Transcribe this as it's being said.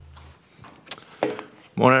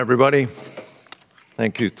Morning, everybody.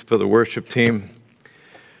 Thank you for the worship team.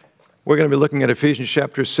 We're going to be looking at Ephesians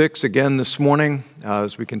chapter 6 again this morning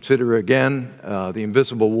as we consider again the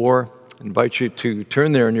invisible war. I invite you to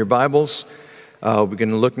turn there in your Bibles. We're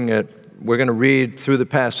going to read through the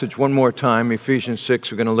passage one more time, Ephesians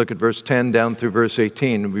 6. We're going to look at verse 10 down through verse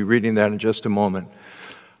 18. We'll be reading that in just a moment.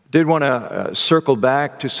 Did want to circle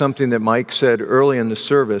back to something that Mike said early in the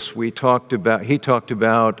service. He talked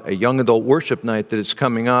about a young adult worship night that is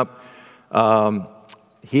coming up.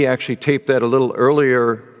 He actually taped that a little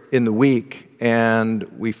earlier in the week, and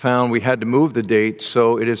we found we had to move the date,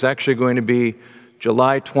 so it is actually going to be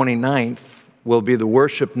July 29th will be the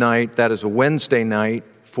worship night. That is a Wednesday night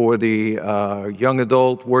for the young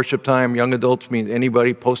adult worship time. Young adults means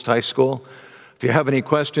anybody post-high school. If you have any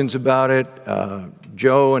questions about it,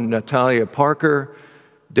 Joe and Natalia Parker,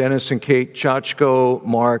 Dennis and Kate Chachko,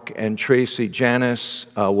 Mark and Tracy Janis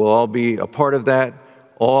will all be a part of that.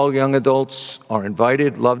 All young adults are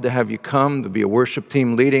invited. Love to have you come. There'll be a worship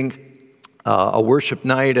team leading a worship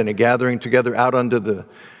night and a gathering together out under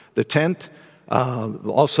the tent.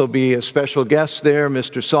 There'll also be a special guest there.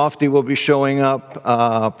 Mr. Softy will be showing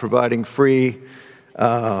up, providing free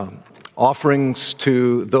offerings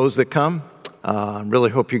to those that come.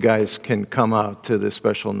 Really hope you guys can come out to this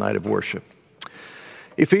special night of worship.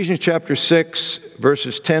 Ephesians chapter 6,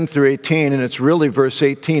 verses 10 through 18, and it's really verse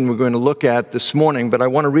 18 we're going to look at this morning, but I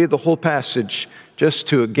want to read the whole passage just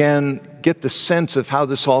to, again, get the sense of how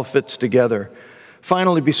this all fits together.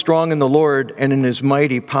 Finally, be strong in the Lord and in His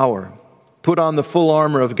mighty power. Put on the full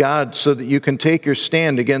armor of God so that you can take your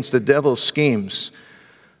stand against the devil's schemes.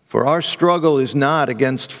 For our struggle is not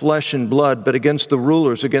against flesh and blood, but against the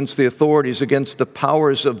rulers, against the authorities, against the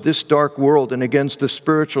powers of this dark world, and against the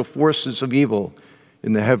spiritual forces of evil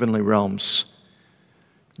in the heavenly realms.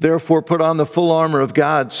 Therefore, put on the full armor of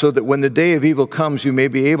God, so that when the day of evil comes, you may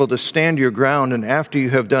be able to stand your ground, and after you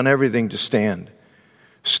have done everything, to stand.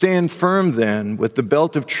 Stand firm then, with the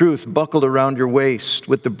belt of truth buckled around your waist,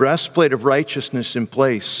 with the breastplate of righteousness in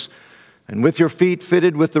place, and with your feet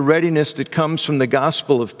fitted with the readiness that comes from the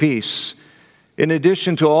gospel of peace. In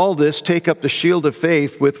addition to all this, take up the shield of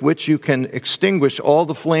faith with which you can extinguish all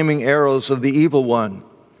the flaming arrows of the evil one.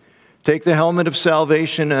 Take the helmet of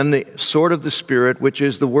salvation and the sword of the Spirit, which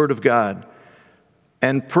is the word of God,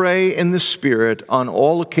 and pray in the Spirit on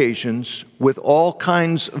all occasions with all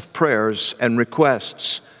kinds of prayers and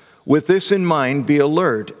requests. With this in mind, be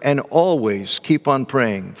alert and always keep on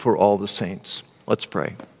praying for all the saints. Let's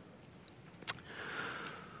pray.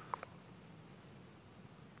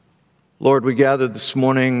 Lord, we gathered this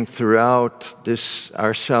morning throughout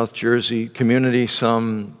our South Jersey community,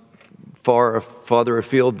 some farther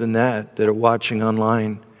afield than that are watching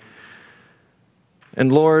online.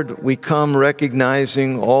 And Lord, we come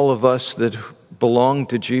recognizing, all of us that belong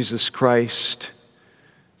to Jesus Christ,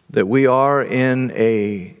 that we are in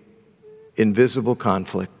an invisible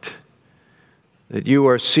conflict, that you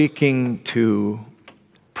are seeking to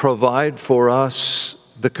provide for us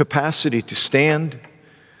the capacity to stand,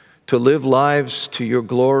 to live lives to your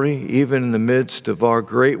glory, even in the midst of our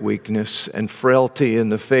great weakness and frailty in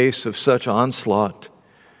the face of such onslaught.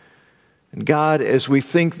 And God, as we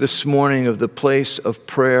think this morning of the place of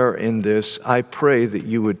prayer in this, I pray that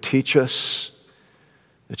you would teach us,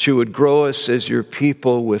 that you would grow us as your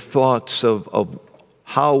people with thoughts of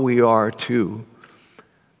how we are to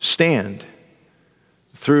stand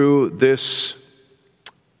through this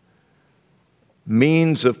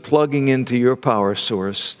means of plugging into your power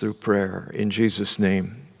source through prayer. In Jesus'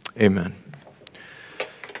 name, amen. A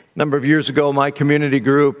number of years ago, my community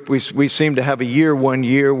group, we seemed to have a year one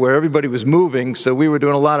year where everybody was moving, so we were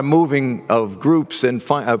doing a lot of moving of groups and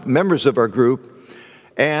members of our group.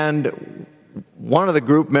 And one of the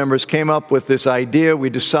group members came up with this idea. We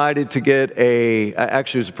decided to get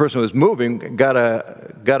actually it was a person who was moving, got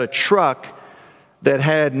a truck that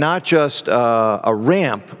had not just a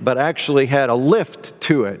ramp, but actually had a lift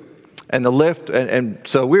to it. And the lift, and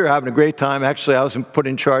so we were having a great time. Actually, I was put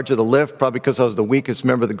in charge of the lift, probably because I was the weakest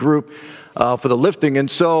member of the group for the lifting.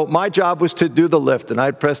 And so my job was to do the lift, and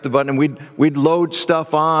I'd press the button, and we'd load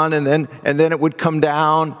stuff on, and then it would come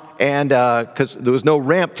down. And because there was no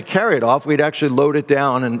ramp to carry it off, we'd actually load it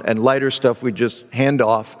down, and lighter stuff we'd just hand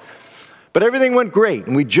off. But everything went great,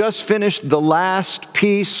 and we just finished the last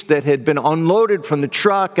piece that had been unloaded from the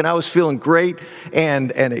truck, and I was feeling great,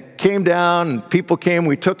 and it came down, and people came,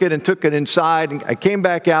 we took it inside, and I came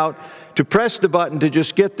back out to press the button to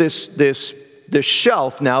just get this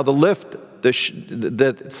shelf now, the lift,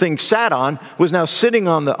 the thing sat on, was now sitting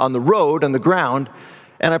on the road, on the ground,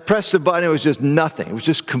 and I pressed the button, it was just nothing, it was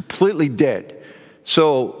just completely dead.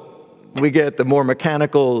 So we get the more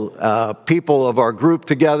mechanical people of our group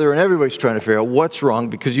together, and everybody's trying to figure out what's wrong,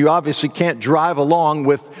 because you obviously can't drive along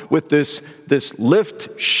with this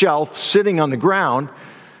lift shelf sitting on the ground.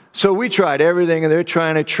 So we tried everything, and they're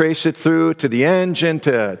trying to trace it through to the engine,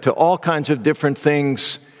 to all kinds of different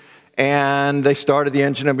things. And they started the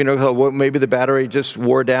engine up, well, maybe the battery just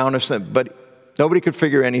wore down or something, but nobody could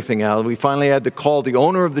figure anything out. We finally had to call the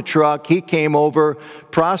owner of the truck. He came over,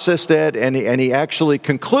 processed it, and he actually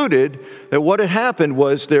concluded that what had happened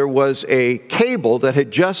was there was a cable that had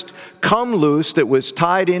just come loose that was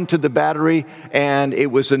tied into the battery, and it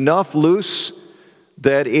was enough loose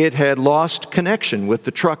that it had lost connection with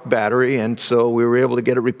the truck battery, and so we were able to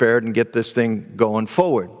get it repaired and get this thing going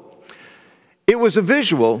forward. It was a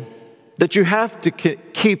visual that you have to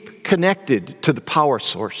keep connected to the power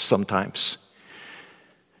source sometimes.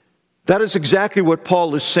 That is exactly what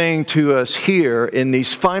Paul is saying to us here in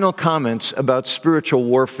these final comments about spiritual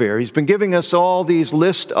warfare. He's been giving us all these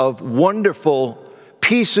lists of wonderful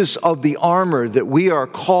pieces of the armor that we are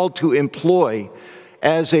called to employ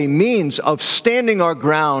as a means of standing our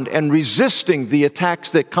ground and resisting the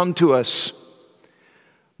attacks that come to us.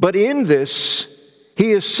 But in this,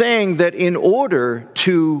 he is saying that in order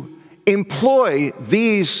to employ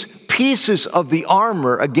these pieces of the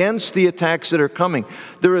armor against the attacks that are coming,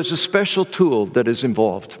 there is a special tool that is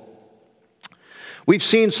involved. We've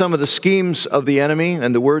seen some of the schemes of the enemy,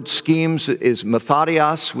 and the word schemes is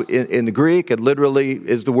methodios in the Greek. It literally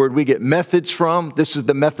is the word we get methods from. This is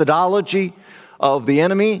the methodology of the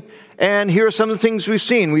enemy. And here are some of the things we've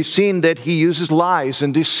seen. We've seen that he uses lies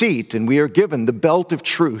and deceit, and we are given the belt of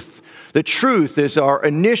truth. The truth is our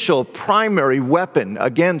initial primary weapon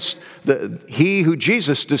against he who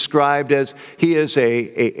Jesus described as he is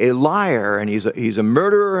a liar, and he's a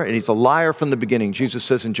murderer, and he's a liar from the beginning. Jesus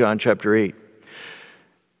says in John chapter 8.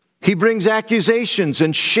 He brings accusations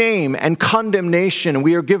and shame and condemnation, and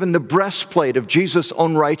we are given the breastplate of Jesus'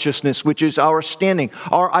 own righteousness, which is our standing.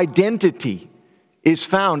 Our identity is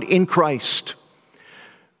found in Christ.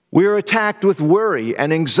 We are attacked with worry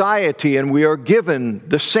and anxiety, and we are given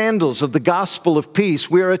the sandals of the gospel of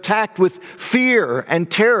peace. We are attacked with fear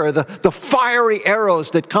and terror, the fiery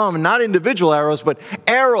arrows that come, not individual arrows, but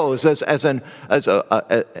arrows as an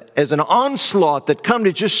onslaught that come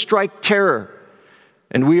to just strike terror.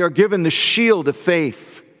 And we are given the shield of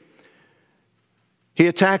faith. He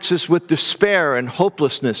attacks us with despair and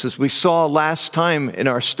hopelessness, as we saw last time in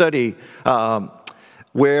our study,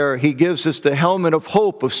 where he gives us the helmet of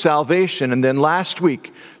hope of salvation. And then last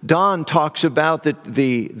week, Don talks about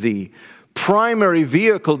the primary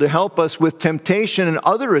vehicle to help us with temptation and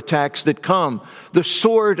other attacks that come, the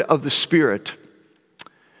sword of the Spirit.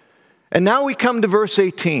 And now we come to verse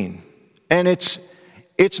 18, and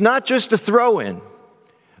it's not just a throw-in.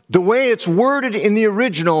 The way it's worded in the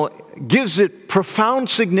original gives it profound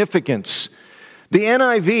significance. The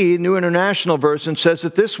NIV, New International Version, says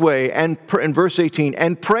it this way, and in verse 18,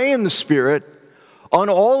 and pray in the Spirit on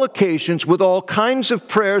all occasions with all kinds of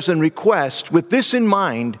prayers and requests. With this in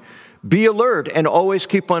mind, be alert and always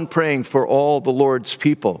keep on praying for all the Lord's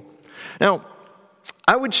people. Now,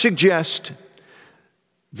 I would suggest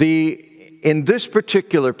in this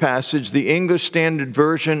particular passage, the English Standard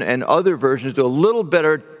Version and other versions do a little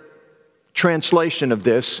better translation of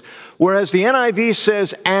this, whereas the NIV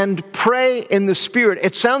says, and pray in the Spirit.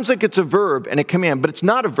 It sounds like it's a verb and a command, but it's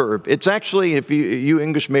not a verb. It's actually, if you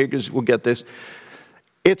English makers will get this,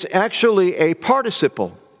 it's actually a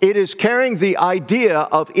participle. It is carrying the idea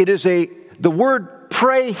of, the word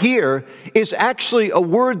pray here is actually a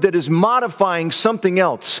word that is modifying something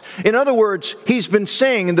else. In other words, he's been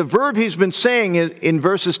saying, and the verb he's been saying in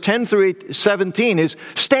verses 10 through 17 is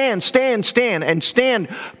stand, stand, stand, and stand,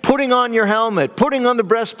 putting on your helmet, putting on the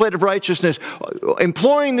breastplate of righteousness,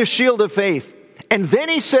 employing the shield of faith. And then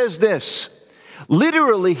he says this,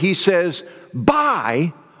 literally he says,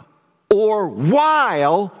 by or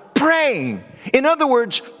while praying. In other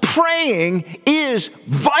words, praying is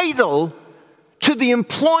vital to the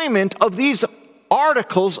employment of these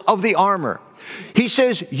articles of the armor. He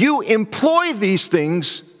says, you employ these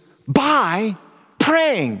things by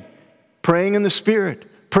praying. Praying in the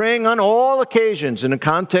Spirit. Praying on all occasions. And the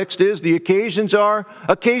context is, the occasions are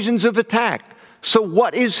occasions of attack. So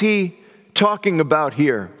what is he talking about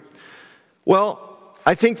here? Well,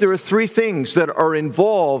 I think there are three things that are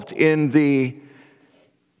involved in the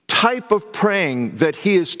type of praying that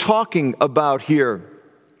he is talking about here,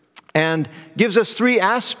 and gives us three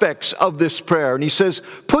aspects of this prayer. And he says,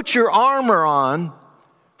 put your armor on,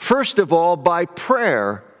 first of all, by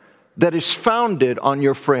prayer that is founded on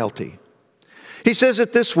your frailty. He says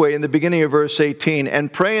it this way in the beginning of verse 18,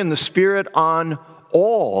 and pray in the Spirit on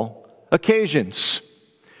all occasions.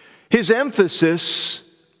 His emphasis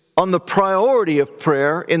on the priority of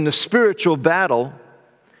prayer in the spiritual battle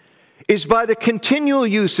is by the continual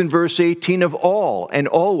use in verse 18 of all and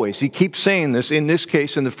always. He keeps saying this. In this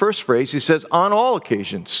case, in the first phrase, he says, on all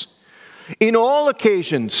occasions. In all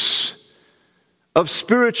occasions of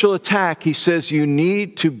spiritual attack, he says, you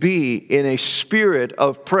need to be in a spirit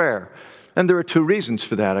of prayer. And there are two reasons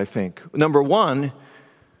for that, I think. Number one,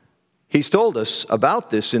 he's told us about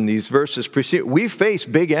this in these verses preceding. We face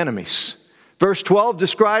big enemies. Verse 12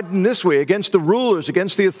 described in this way: against the rulers,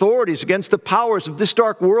 against the authorities, against the powers of this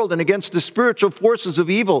dark world, and against the spiritual forces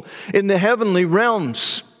of evil in the heavenly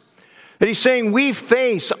realms. And he's saying we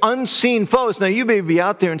face unseen foes. Now you may be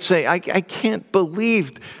out there and say, I can't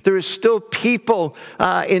believe there is still people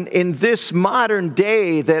in this modern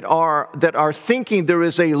day that are thinking there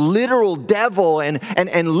is a literal devil and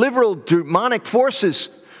literal demonic forces.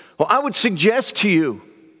 Well, I would suggest to you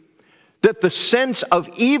that the sense of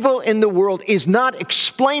evil in the world is not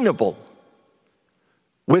explainable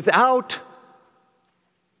without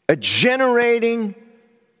a generating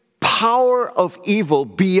power of evil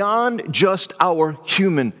beyond just our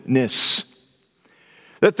humanness.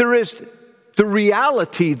 That there is the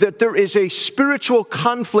reality that there is a spiritual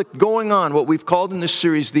conflict going on, what we've called in this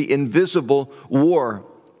series the invisible war.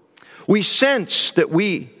 We sense that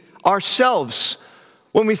we ourselves,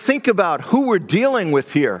 when we think about who we're dealing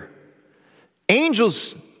with here,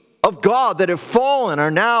 angels of God that have fallen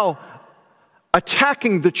are now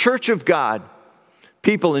attacking the church of God.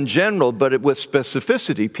 People in general, but with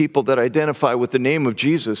specificity, people that identify with the name of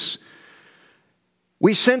Jesus.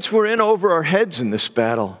 We sense we're in over our heads in this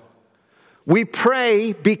battle. We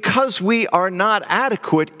pray because we are not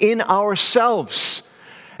adequate in ourselves.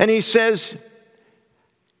 And he says,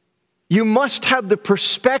 you must have the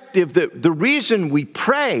perspective that the reason we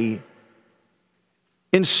pray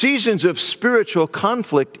in seasons of spiritual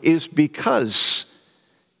conflict is because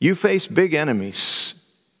you face big enemies.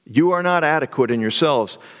 You are not adequate in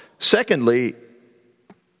yourselves. Secondly,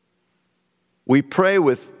 we pray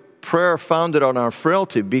with prayer founded on our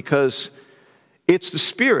frailty because it's the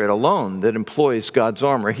Spirit alone that employs God's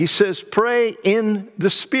armor. He says, pray in the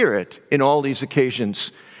Spirit in all these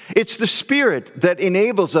occasions. It's the Spirit that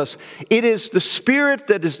enables us. It is the Spirit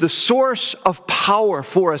that is the source of power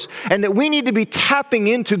for us, and that we need to be tapping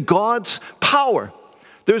into God's power.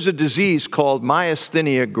 There's a disease called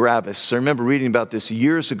myasthenia gravis. I remember reading about this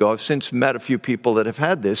years ago. I've since met a few people that have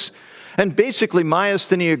had this. And basically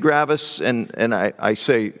myasthenia gravis, and I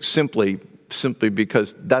say simply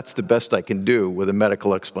because that's the best I can do with a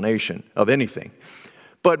medical explanation of anything.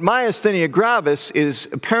 But myasthenia gravis is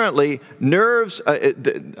apparently nerves.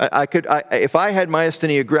 If I had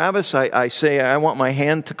myasthenia gravis, I say I want my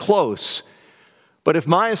hand to close. But if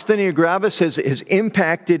myasthenia gravis has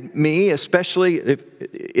impacted me, especially if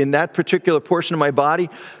in that particular portion of my body,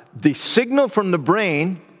 the signal from the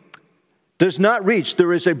brain does not reach.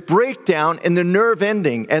 There is a breakdown in the nerve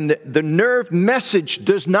ending, and the nerve message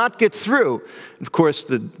does not get through. Of course,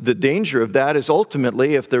 the danger of that is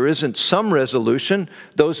ultimately, if there isn't some resolution,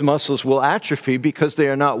 those muscles will atrophy because they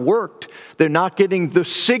are not worked. They're not getting the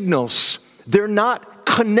signals. They're not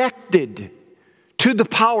connected to the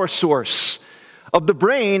power source of the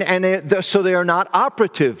brain, and so they are not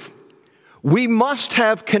operative. We must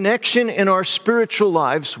have connection in our spiritual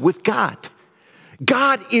lives with God.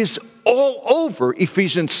 God is all over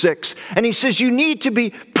Ephesians 6. And he says you need to be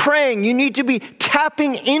praying. You need to be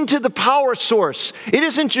tapping into the power source. It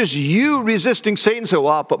isn't just you resisting Satan. So,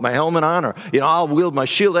 well, I'll put my helmet on, or I'll wield my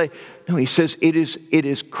shield. No, he says it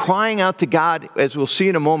is crying out to God, as we'll see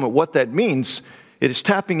in a moment what that means. It is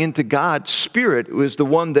tapping into God's Spirit, who is the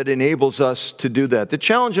one that enables us to do that. The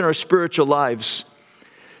challenge in our spiritual lives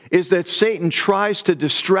is that Satan tries to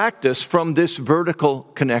distract us from this vertical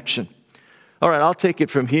connection. All right, I'll take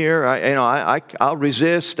it from here. I'll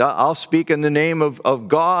resist. I'll speak in the name of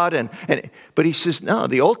God. But he says, no,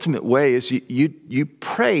 the ultimate way is you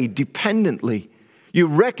pray dependently. You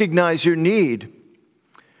recognize your need.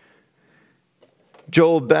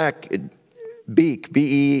 Joel Beeke,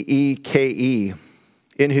 Beeke,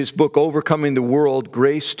 in his book, Overcoming the World,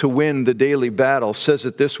 Grace to Win the Daily Battle, says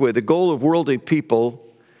it this way: the goal of worldly people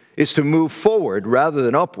is to move forward rather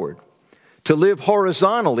than upward, to live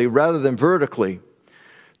horizontally rather than vertically.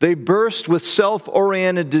 They burst with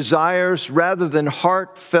self-oriented desires rather than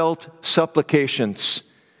heartfelt supplications.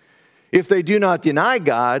 If they do not deny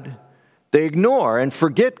God, they ignore and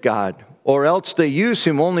forget God, or else they use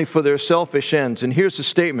him only for their selfish ends. And here's the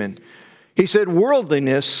statement. He said,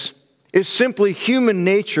 worldliness is simply human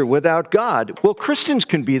nature without God. Well, Christians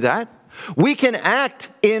can be that. We can act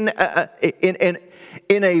in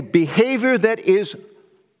a behavior that is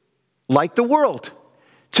like the world.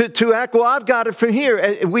 To act, well, I've got it from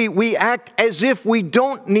here. We act as if we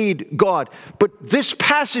don't need God. But this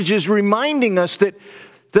passage is reminding us that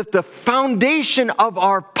the foundation of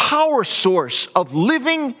our power source of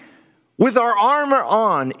living with our armor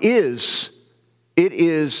on is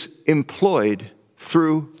employed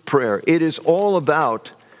through prayer. It is all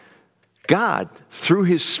about God through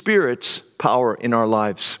His Spirit's power in our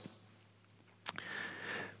lives.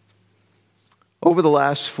 Over the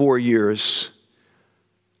last 4 years,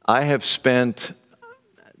 I have spent,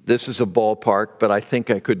 this is a ballpark, but I think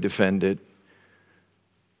I could defend it,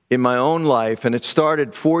 in my own life, and it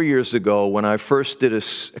started 4 years ago when I first did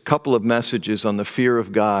a couple of messages on the fear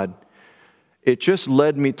of God. It just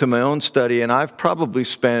led me to my own study, and I've probably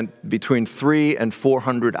spent between 300 and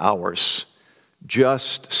 400 hours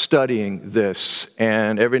just studying this.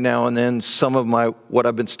 And every now and then, some of what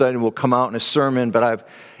I've been studying will come out in a sermon, but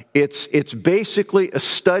it's basically a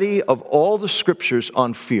study of all the scriptures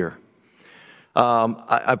on fear.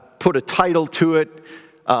 I put a title to it.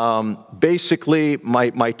 Basically,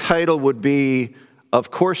 my title would be,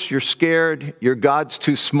 Of Course You're Scared, Your God's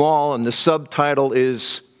Too Small, and the subtitle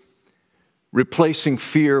is Replacing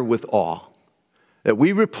Fear with Awe. That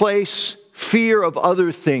we replace fear of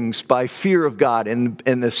other things by fear of God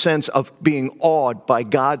in the sense of being awed by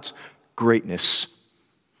God's greatness.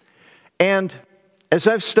 And as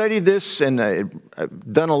I've studied this and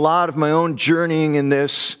I've done a lot of my own journeying in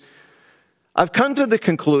this, I've come to the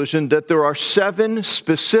conclusion that there are 7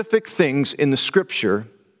 specific things in the Scripture,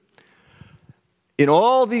 in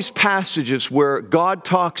all these passages where God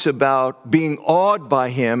talks about being awed by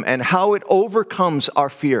Him and how it overcomes our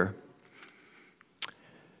fear.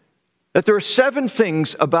 That there are 7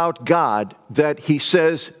 things about God that He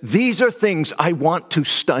says, these are things I want to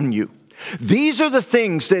stun you. These are the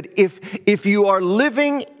things that if you are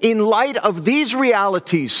living in light of these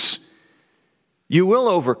realities, you will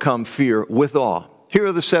overcome fear with awe. Here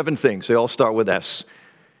are the 7 things. They all start with S.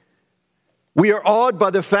 We are awed by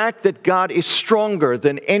the fact that God is stronger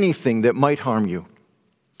than anything that might harm you.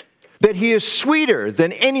 That He is sweeter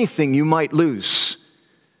than anything you might lose.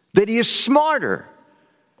 That He is smarter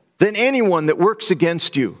than anyone that works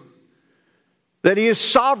against you. That He is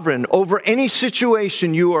sovereign over any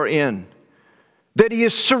situation you are in. That He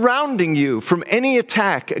is surrounding you from any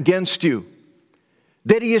attack against you.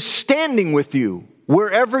 That He is standing with you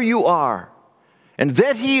wherever you are. And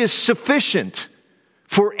that He is sufficient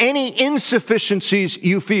for any insufficiencies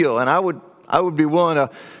you feel. And I would be willing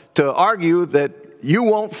to argue that you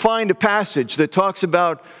won't find a passage that talks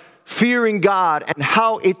about fearing God and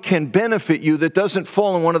how it can benefit you that doesn't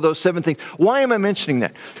fall in one of those 7 things. Why am I mentioning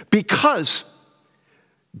that? Because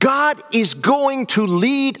God is going to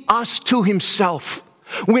lead us to Himself.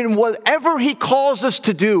 When whatever He calls us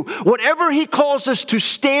to do, whatever He calls us to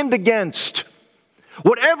stand against,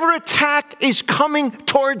 whatever attack is coming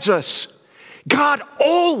towards us, God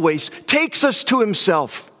always takes us to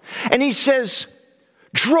Himself. And He says,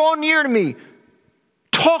 draw near to me,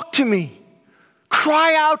 talk to me,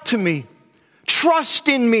 cry out to me, trust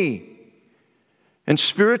in me. And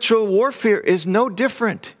spiritual warfare is no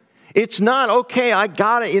different. It's not, okay, I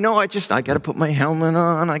got it, I got to put my helmet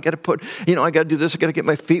on, I got to do this, I got to get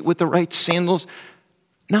my feet with the right sandals.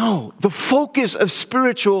 No, the focus of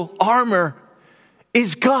spiritual armor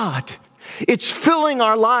is God. It's filling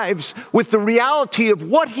our lives with the reality of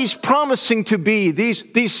what He's promising to be,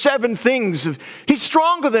 these 7 things. He's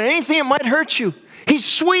stronger than anything that might hurt you. He's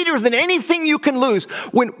sweeter than anything you can lose.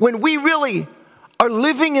 When we really are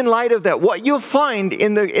living in light of that, what you'll find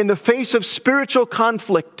in the face of spiritual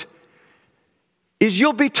conflict is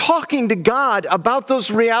you'll be talking to God about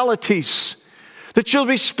those realities. That you'll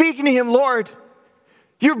be speaking to Him, Lord,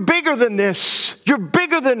 you're bigger than this. You're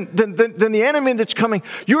bigger than the enemy that's coming.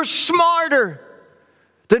 You're smarter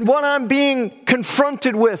than what I'm being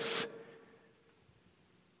confronted with.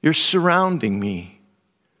 You're surrounding me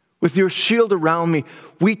with your shield around me.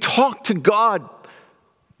 We talk to God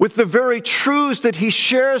with the very truths that He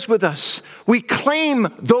shares with us. We claim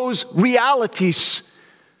those realities.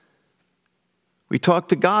 We talk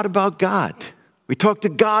to God about God. We talk to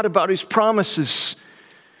God about His promises.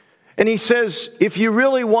 And He says, if you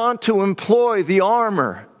really want to employ the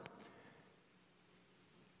armor,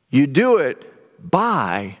 you do it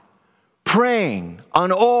by praying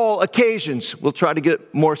on all occasions. We'll try to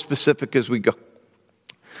get more specific as we go.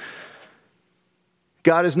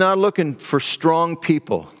 God is not looking for strong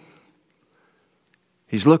people.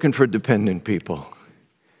 He's looking for dependent people.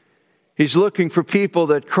 He's looking for people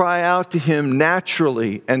that cry out to Him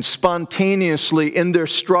naturally and spontaneously in their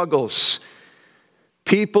struggles.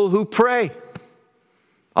 People who pray.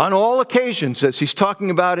 On all occasions, as he's talking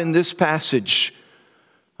about in this passage,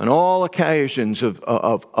 on all occasions of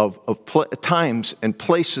times and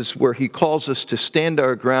places where he calls us to stand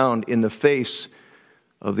our ground in the face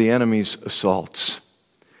of the enemy's assaults.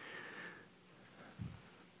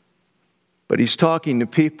 But he's talking to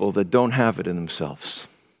people that don't have it in themselves.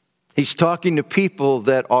 He's talking to people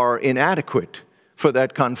that are inadequate for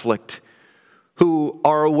that conflict, who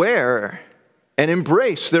are aware and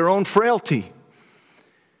embrace their own frailty,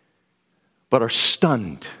 but are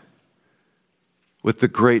stunned with the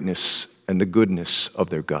greatness and the goodness of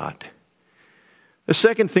their God. The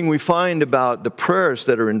second thing we find about the prayers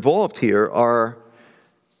that are involved here are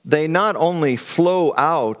they not only flow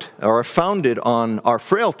out or are founded on our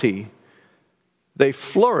frailty, they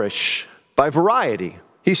flourish by variety.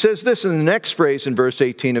 He says this in the next phrase in verse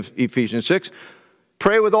 18 of Ephesians 6,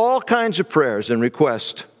 pray with all kinds of prayers and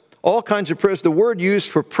requests. All kinds of prayers. The word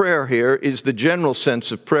used for prayer here is the general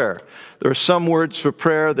sense of prayer. There are some words for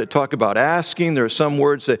prayer that talk about asking. There are some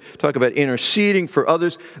words that talk about interceding for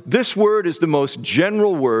others. This word is the most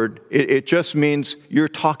general word. It just means you're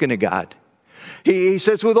talking to God. He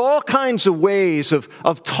says with all kinds of ways of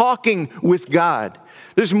talking with God.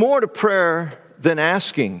 There's more to prayer than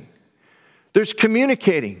asking. There's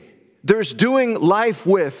communicating. There's doing life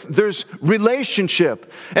with. There's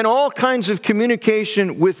relationship. And all kinds of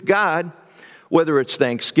communication with God, whether it's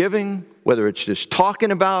thanksgiving, whether it's just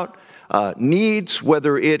talking about needs,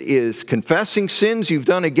 whether it is confessing sins you've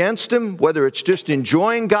done against Him, whether it's just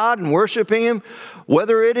enjoying God and worshiping Him,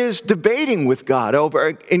 whether it is debating with God over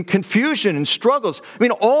in confusion and struggles. I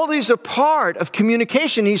mean, all these are part of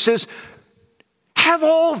communication. He says, have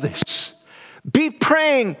all this. Be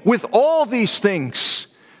praying with all these things.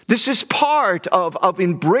 This is part of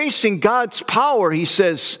embracing God's power, he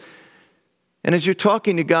says. And as you're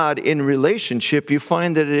talking to God in relationship, you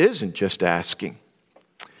find that it isn't just asking.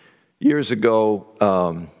 Years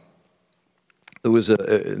ago, there was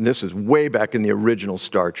and this is way back in the original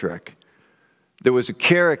Star Trek. There was a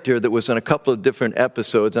character that was on a couple of different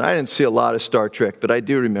episodes, and I didn't see a lot of Star Trek, but I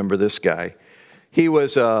do remember this guy. He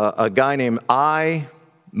was a guy named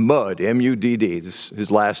Mudd, M-U-D-D,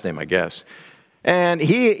 his last name, I guess. And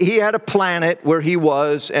he had a planet where he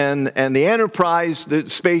was, and the Enterprise, the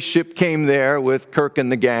spaceship came there with Kirk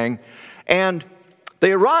and the gang. And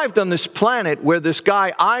they arrived on this planet where this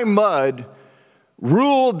guy, Mudd,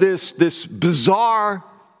 ruled this bizarre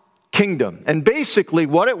kingdom. And basically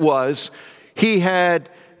what it was, he had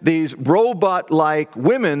these robot-like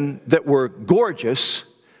women that were gorgeous,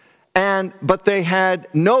 but they had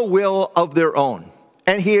no will of their own.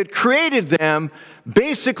 And he had created them.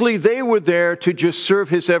 Basically, they were there to just serve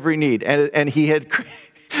his every need. And he had,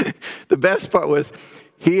 the best part was,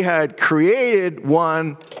 he had created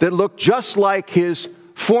one that looked just like his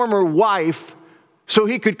former wife, so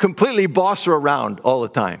he could completely boss her around all the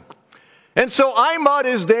time. And so Mudd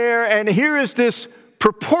is there, and here is this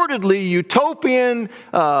purportedly utopian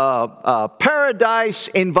paradise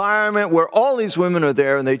environment where all these women are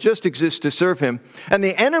there, and they just exist to serve him. And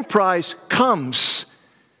the Enterprise comes,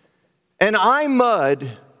 and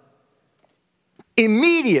Mudd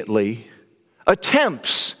immediately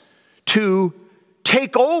attempts to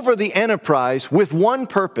take over the Enterprise with one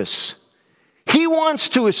purpose. He wants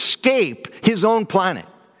to escape his own planet.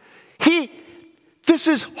 This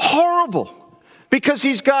is horrible. Because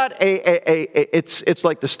he's got it's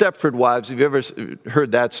like the Stepford Wives. Have you ever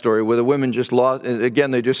heard that story where the women just lost,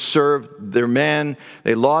 again, they just served their men,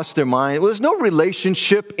 they lost their mind. Well, there's no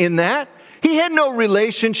relationship in that. He had no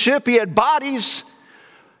relationship. He had bodies,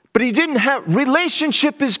 but he didn't have,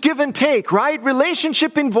 relationship is give and take, right?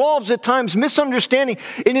 Relationship involves at times misunderstanding.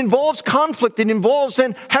 It involves conflict. It involves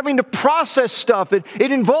then having to process stuff. It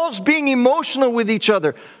involves being emotional with each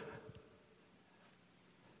other.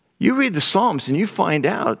 You read the Psalms and you find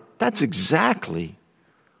out that's exactly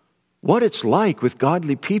what it's like with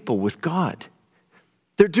godly people, with God.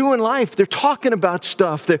 They're doing life. They're talking about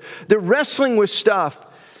stuff. They're wrestling with stuff.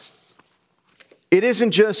 It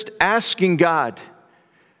isn't just asking God.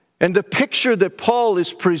 And the picture that Paul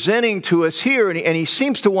is presenting to us here, and he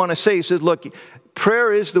seems to want to say, he says, look,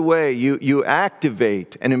 prayer is the way you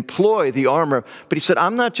activate and employ the armor. But he said,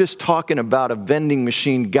 I'm not just talking about a vending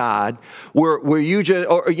machine God where you just,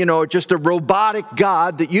 or just a robotic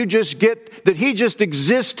God that you just get, that he just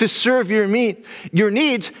exists to serve your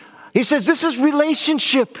needs. He says, this is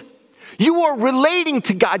relationship. You are relating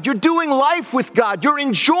to God. You're doing life with God. You're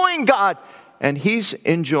enjoying God. And he's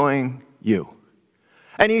enjoying you.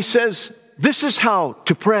 And he says, this is how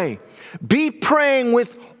to pray. Be praying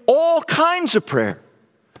with all kinds of prayer.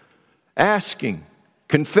 Asking,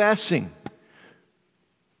 confessing,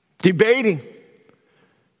 debating,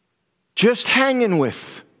 just hanging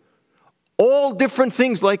with. All different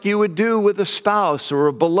things like you would do with a spouse or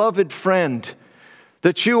a beloved friend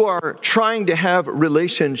that you are trying to have a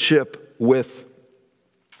relationship with.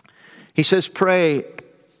 He says, pray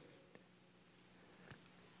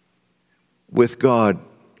with God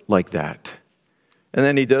like that. And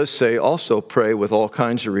then he does say, also pray with all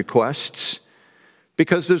kinds of requests,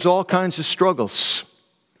 because there's all kinds of struggles.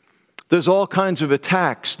 There's all kinds of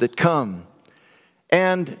attacks that come,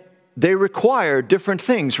 and they require different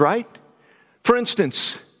things, right? For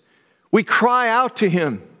instance, we cry out to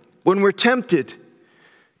him when we're tempted.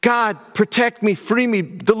 God, protect me, free me,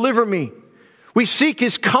 deliver me. We seek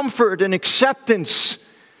his comfort and acceptance.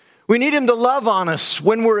 We need him to love on us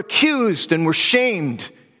when we're accused and we're shamed.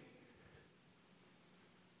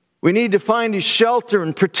 We need to find his shelter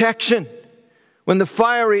and protection when the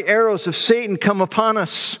fiery arrows of Satan come upon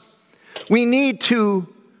us. We need to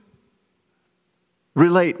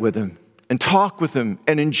relate with him and talk with him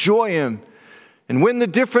and enjoy him. And when the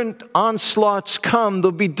different onslaughts come,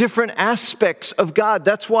 there'll be different aspects of God.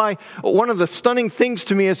 That's why one of the stunning things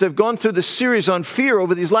to me as I've gone through this series on fear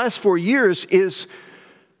over these last 4 years is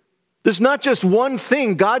there's not just one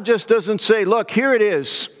thing. God just doesn't say, look, here it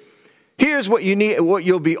is. Here's what you need, what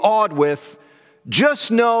you'll be awed with.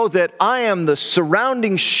 Just know that I am the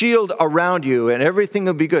surrounding shield around you and everything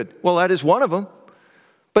will be good. Well, that is one of them.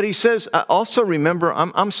 But he says, also remember,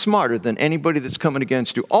 I'm smarter than anybody that's coming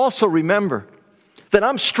against you. Also remember that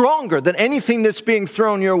I'm stronger than anything that's being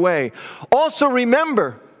thrown your way. Also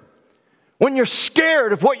remember, when you're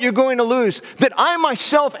scared of what you're going to lose, that I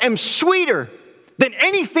myself am sweeter than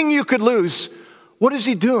anything you could lose. What is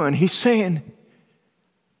he doing? He's saying,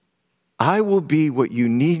 I will be what you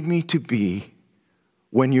need me to be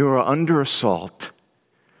when you are under assault.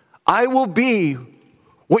 I will be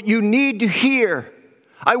what you need to hear.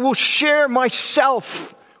 I will share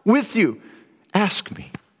myself with you. Ask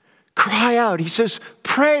me. Cry out. He says,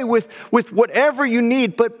 pray with whatever you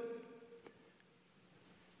need, but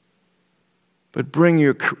bring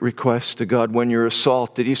your requests to God when you're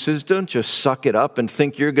assaulted. He says, don't just suck it up and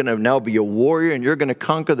think you're going to now be a warrior and you're going to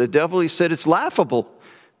conquer the devil. He said, it's laughable.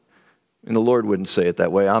 And the Lord wouldn't say it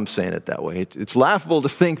that way. I'm saying it that way. It's laughable to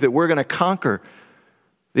think that we're going to conquer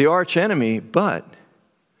the arch enemy, but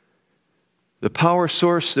the power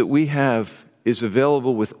source that we have is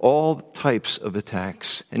available with all types of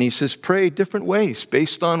attacks. And he says, pray different ways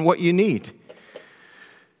based on what you need.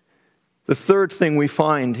 The third thing we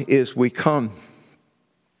find is we come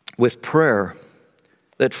with prayer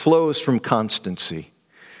that flows from constancy.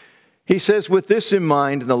 He says, with this in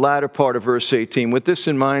mind, in the latter part of verse 18, with this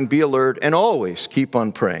in mind, be alert and always keep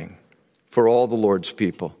on praying for all the Lord's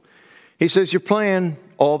people. He says, you're praying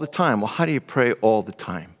all the time. Well, how do you pray all the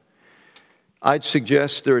time? I'd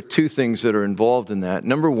suggest there are two things that are involved in that.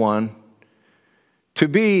 Number one, to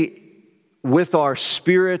be with our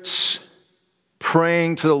spirits,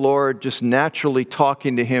 praying to the Lord, just naturally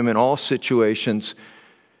talking to him in all situations,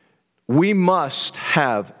 we must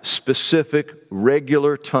have specific,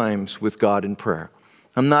 regular times with God in prayer.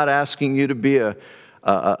 I'm not asking you to be an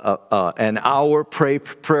hour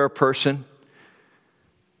prayer person,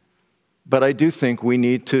 but I do think we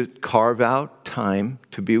need to carve out time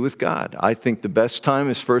to be with God. I think the best time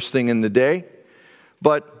is first thing in the day,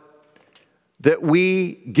 but that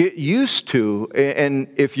we get used to, and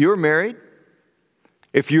if you're married,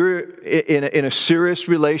 if you're in a serious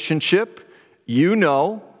relationship, you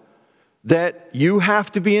know that you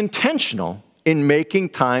have to be intentional in making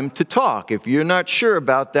time to talk. If you're not sure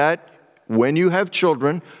about that, when you have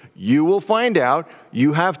children, you will find out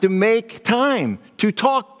you have to make time to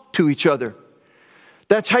talk to each other.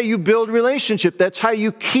 That's how you build relationship. That's how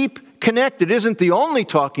you keep connected. It isn't the only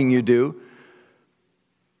talking you do,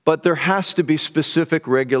 but there has to be specific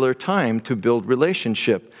regular time to build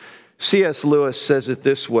relationship. C.S. Lewis says it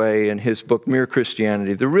this way in his book, Mere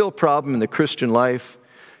Christianity. The real problem in the Christian life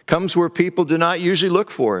comes where people do not usually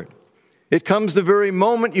look for it. It comes the very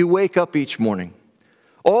moment you wake up each morning.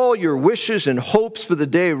 All your wishes and hopes for the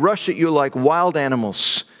day rush at you like wild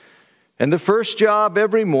animals. And the first job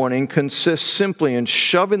every morning consists simply in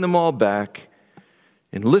shoving them all back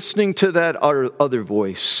and listening to that other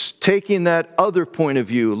voice, taking that other point of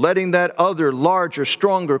view, letting that other larger,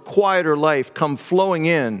 stronger, quieter life come flowing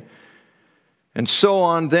in. And so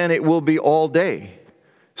on, then it will be all day.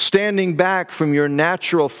 Standing back from your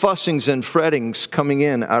natural fussings and frettings coming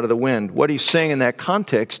in out of the wind. What he's saying in that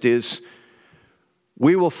context is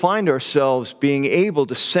we will find ourselves being able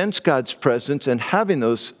to sense God's presence and having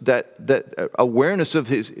that awareness of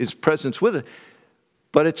his presence with it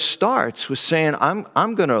But it starts with saying,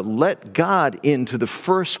 I'm going to let God into the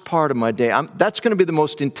first part of my day. That's going to be the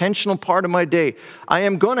most intentional part of my day. I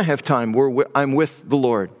am going to have time where I'm with the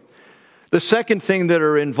Lord. The second thing that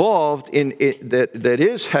are involved in it, that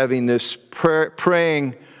is having this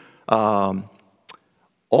praying,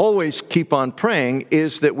 always keep on praying,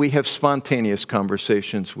 is that we have spontaneous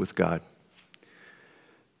conversations with God.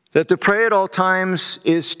 That to pray at all times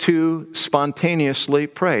is to spontaneously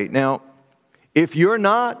pray. Now, if you're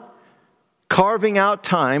not carving out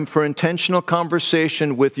time for intentional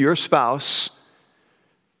conversation with your spouse,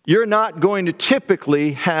 you're not going to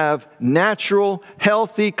typically have natural,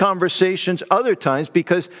 healthy conversations other times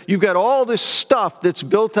because you've got all this stuff that's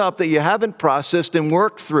built up that you haven't processed and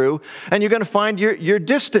worked through, and you're going to find you're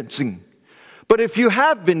distancing. But if you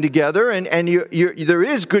have been together and there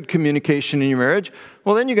is good communication in your marriage,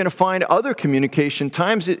 well, then you're going to find other communication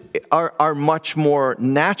times are much more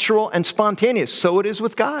natural and spontaneous. So it is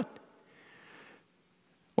with God.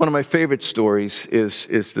 One of my favorite stories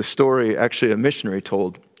is the story actually a missionary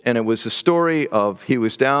told. And it was the story of, he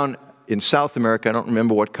was down in South America. I don't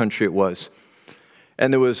remember what country it was.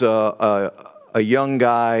 And there was a young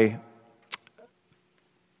guy.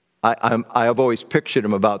 I have always pictured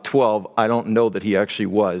him about 12. I don't know that he actually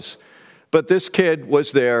was. But this kid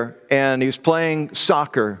was there, and he was playing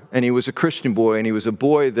soccer, and he was a Christian boy, and he was a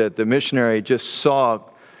boy that the missionary just saw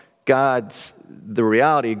the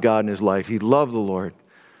reality of God in his life. He loved the Lord.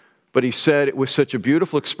 But he said it was such a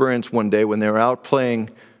beautiful experience one day when they were out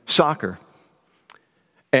playing soccer.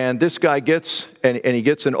 And this guy gets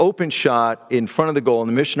an open shot in front of the goal, and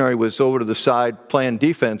the missionary was over to the side playing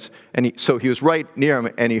defense, so he was right near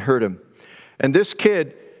him, and he heard him. And this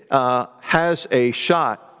kid has a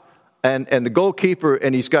shot, and the goalkeeper,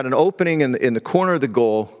 and he's got an opening in the corner of the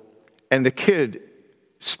goal, and the kid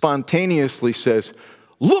spontaneously says,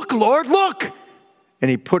 "Look, Lord, look!" And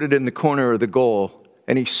he put it in the corner of the goal,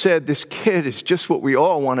 and he said, this kid is just what we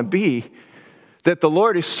all want to be, that the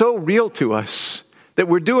Lord is so real to us, that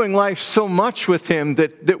we're doing life so much with Him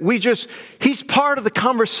that He's part of the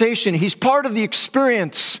conversation. He's part of the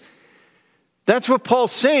experience. That's what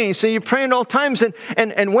Paul's saying. He's saying you're praying at all times.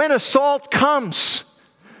 And when assault comes,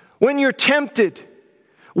 when you're tempted,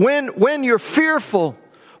 when you're fearful,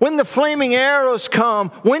 when the flaming arrows come,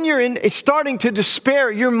 when you're starting to despair,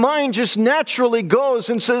 your mind just naturally goes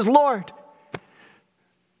and says, Lord,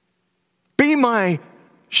 be my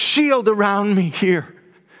shield around me here.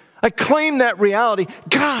 I claim that reality.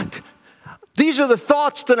 God, these are the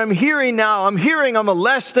thoughts that I'm hearing now. I'm hearing I'm a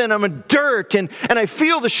less than, I'm a dirt, and I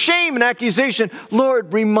feel the shame and accusation.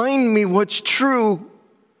 Lord, remind me what's true.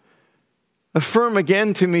 Affirm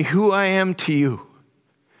again to me who I am to you.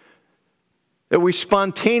 That we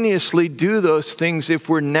spontaneously do those things if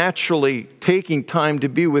we're naturally taking time to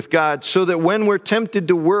be with God, so that when we're tempted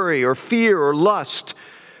to worry or fear or lust,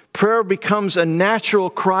 prayer becomes a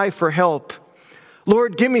natural cry for help.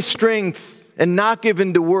 Lord, give me strength and not give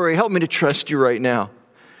in to worry. Help me to trust you right now.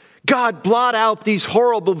 God, blot out these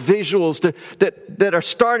horrible visuals that are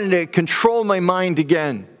starting to control my mind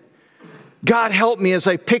again. God, help me as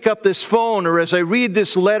I pick up this phone or as I read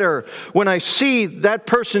this letter, when I see that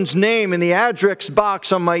person's name in the address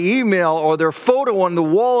box on my email or their photo on the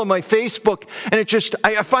wall of my Facebook, and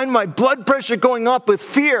I find my blood pressure going up with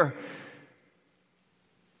fear.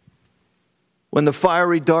 When the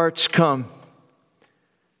fiery darts come,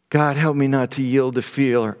 God, help me not to yield to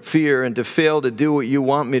fear and to fail to do what you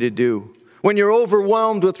want me to do. When you're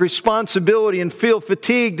overwhelmed with responsibility and feel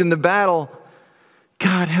fatigued in the battle,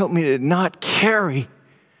 God, help me to not carry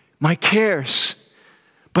my cares.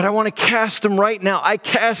 But I want to cast them right now. I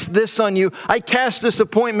cast this on you. I cast this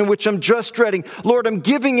appointment which I'm just dreading. Lord, I'm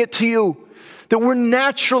giving it to you. That we're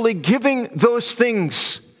naturally giving those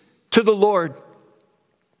things to the Lord.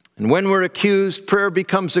 And when we're accused, prayer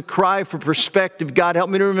becomes a cry for perspective. God, help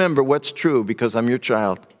me to remember what's true because I'm your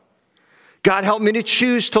child. God, help me to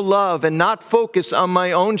choose to love and not focus on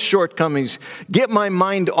my own shortcomings. Get my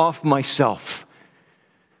mind off myself.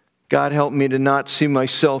 God, help me to not see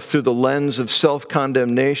myself through the lens of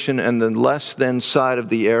self-condemnation and the less than side of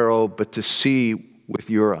the arrow, but to see with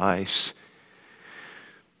your eyes.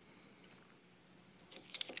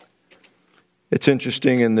 It's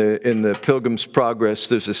interesting in the Pilgrim's Progress,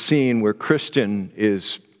 there's a scene where Christian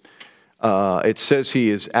is, it says he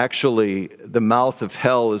is actually, the mouth of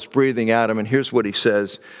hell is breathing at him, and here's what he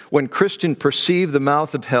says. When Christian perceived the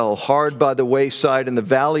mouth of hell hard by the wayside in the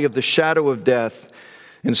valley of the shadow of death,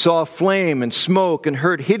 and saw flame and smoke and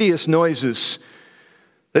heard hideous noises,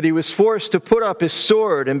 that he was forced to put up his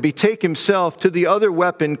sword and betake himself to the other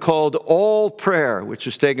weapon called all prayer, which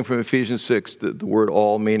is taken from Ephesians 6, the word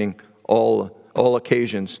all meaning all all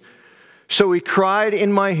occasions. So he cried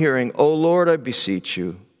in my hearing, O Lord, I beseech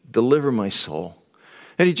you, deliver my soul.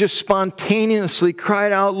 And he just spontaneously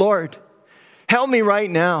cried out, Lord, help me right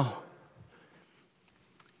now.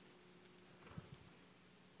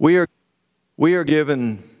 We are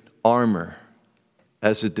given armor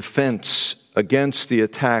as a defense against the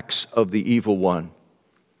attacks of the evil one.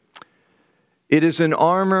 It is an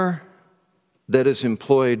armor that is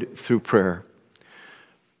employed through prayer.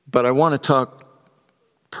 But I want to talk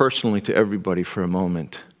personally to everybody for a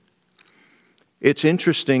moment. It's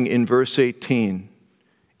interesting in verse 18,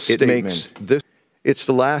 it makes this, it's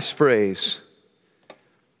the last phrase,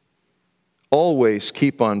 always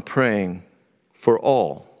keep on praying for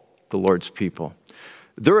all the Lord's people.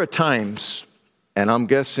 There are times, and I'm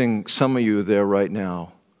guessing some of you are there right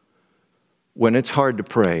now, when it's hard to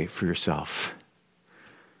pray for yourself.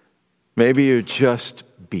 Maybe you're just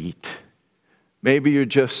beat. Maybe you're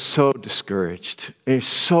just so discouraged. You're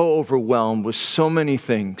so overwhelmed with so many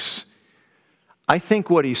things. I think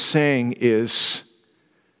what he's saying is,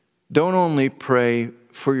 don't only pray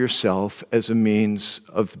for yourself as a means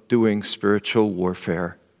of doing spiritual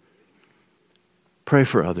warfare. Pray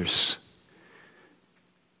for others.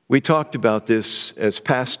 We talked about this as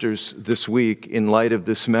pastors this week in light of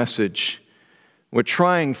this message. We're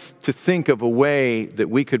trying to think of a way that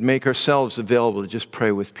we could make ourselves available to just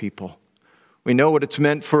pray with people. We know what it's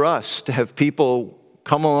meant for us to have people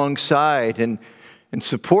come alongside and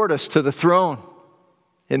support us to the throne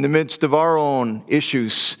in the midst of our own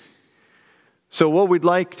issues. So what we'd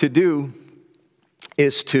like to do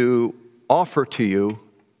is to offer to you,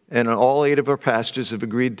 and all 8 of our pastors have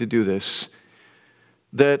agreed to do this,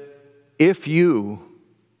 that if you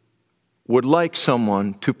would like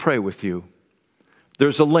someone to pray with you,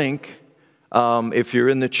 there's a link. If you're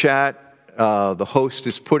in the chat, the host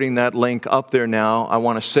is putting that link up there now. I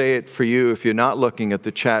want to say it for you if you're not looking at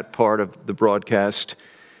the chat part of the broadcast.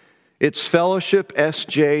 It's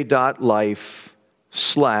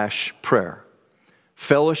fellowshipsj.life/prayer.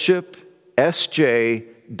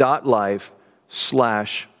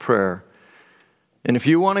 fellowshipsj.life/prayer. And if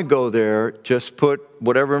you want to go there, just put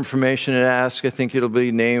whatever information it asks. I think it'll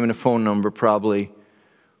be name and a phone number probably.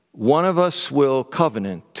 One of us will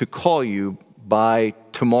covenant to call you by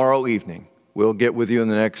tomorrow evening. We'll get with you in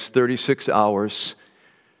the next 36 hours.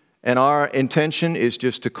 And our intention is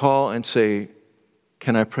just to call and say,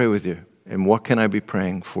 can I pray with you? And what can I be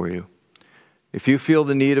praying for you? If you feel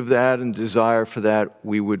the need of that and desire for that,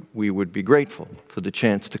 we would be grateful for the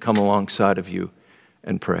chance to come alongside of you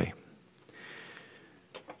and pray.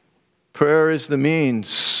 Prayer is the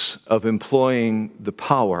means of employing the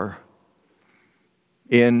power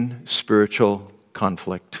in spiritual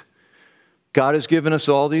conflict. God has given us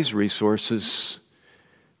all these resources.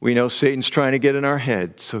 We know Satan's trying to get in our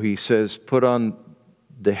head, so he says, put on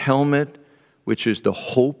the helmet, which is the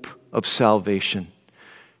hope of salvation.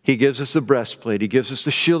 He gives us the breastplate. He gives us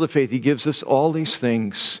the shield of faith. He gives us all these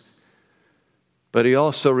things. But he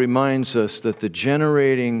also reminds us that the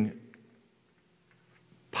generating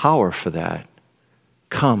power for that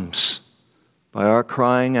comes by our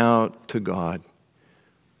crying out to God,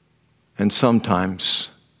 and sometimes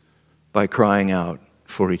by crying out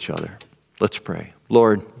for each other. Let's pray.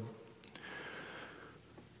 Lord,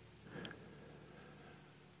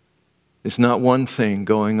 there's not one thing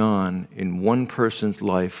going on in one person's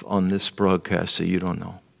life on this broadcast that you don't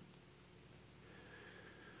know.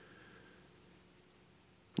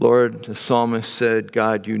 Lord, the psalmist said,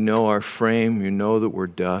 God, you know our frame. You know that we're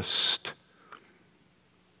dust.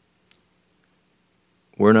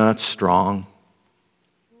 We're not strong.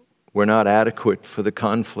 We're not adequate for the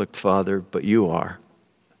conflict, Father, but you are.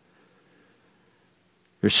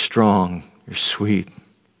 You're strong. You're sweet.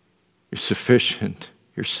 You're sufficient.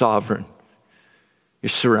 You're sovereign. You're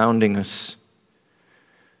surrounding us.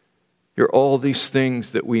 You're all these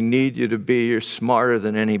things that we need you to be. You're smarter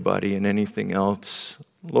than anybody and anything else.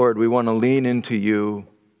 Lord, we want to lean into you.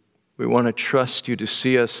 We want to trust you to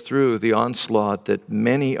see us through the onslaught that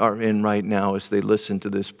many are in right now as they listen to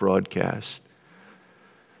this broadcast.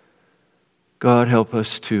 God, help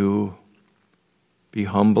us to be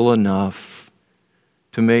humble enough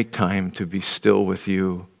to make time to be still with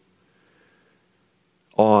you.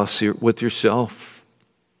 Awe us with yourself.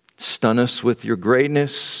 Stun us with your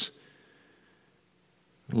greatness.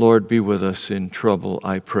 Lord, be with us in trouble,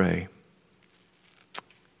 I pray.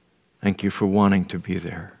 Thank you for wanting to be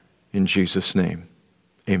there. In Jesus' name,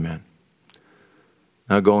 amen.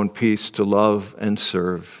 Now go in peace to love and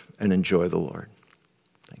serve and enjoy the Lord.